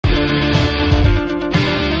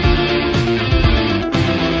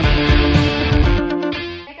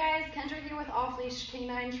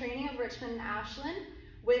Richmond and Ashland.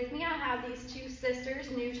 With me, I have these two sisters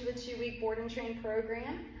new to the 2-week board and train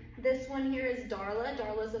program. This one here is Darla.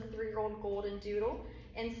 Darla's a 3-year-old Goldendoodle.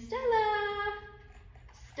 And Stella.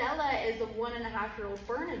 Stella is a 1.5-year-old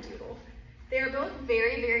Bernadoodle. They are both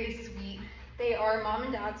very, very sweet. They are mom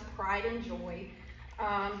and dad's pride and joy.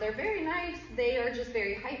 They're very nice. They are just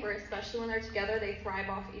very hyper, especially when they're together. They thrive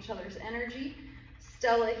off each other's energy.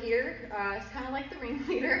 Stella here is kind of like the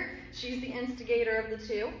ringleader. She's the instigator of the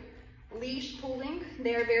two. Leash pulling,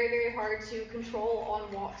 they are very, very hard to control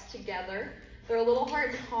on walks together. They're a little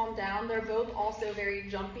hard to calm down. They're both also very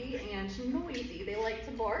jumpy and noisy. They like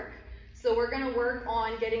to bark. So we're going to work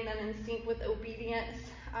on getting them in sync with obedience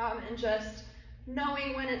and just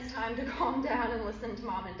knowing when it's time to calm down and listen to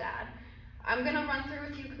mom and dad. I'm going to run through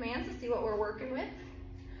a few commands to see what we're working with.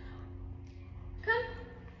 Come.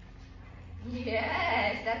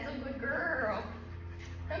 Yes, that's a good girl.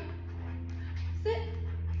 Come. Sit.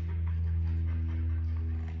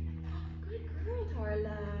 Good girl,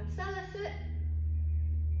 Darla. Stella, sit.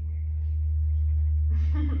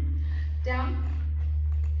 Down.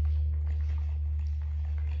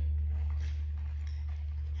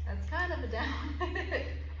 That's kind of a down.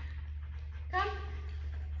 Come.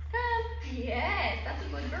 Come. Yes, that's a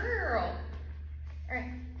good girl. All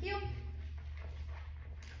right, heel.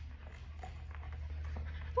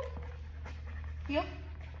 Heel.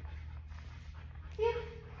 Heel.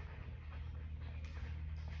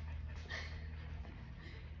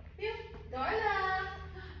 Heel. Darla.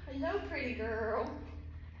 Hello, pretty girl.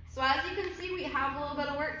 So as you can see, we have a little bit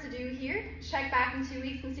of work to do here. Check back in 2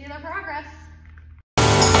 weeks and see the progress.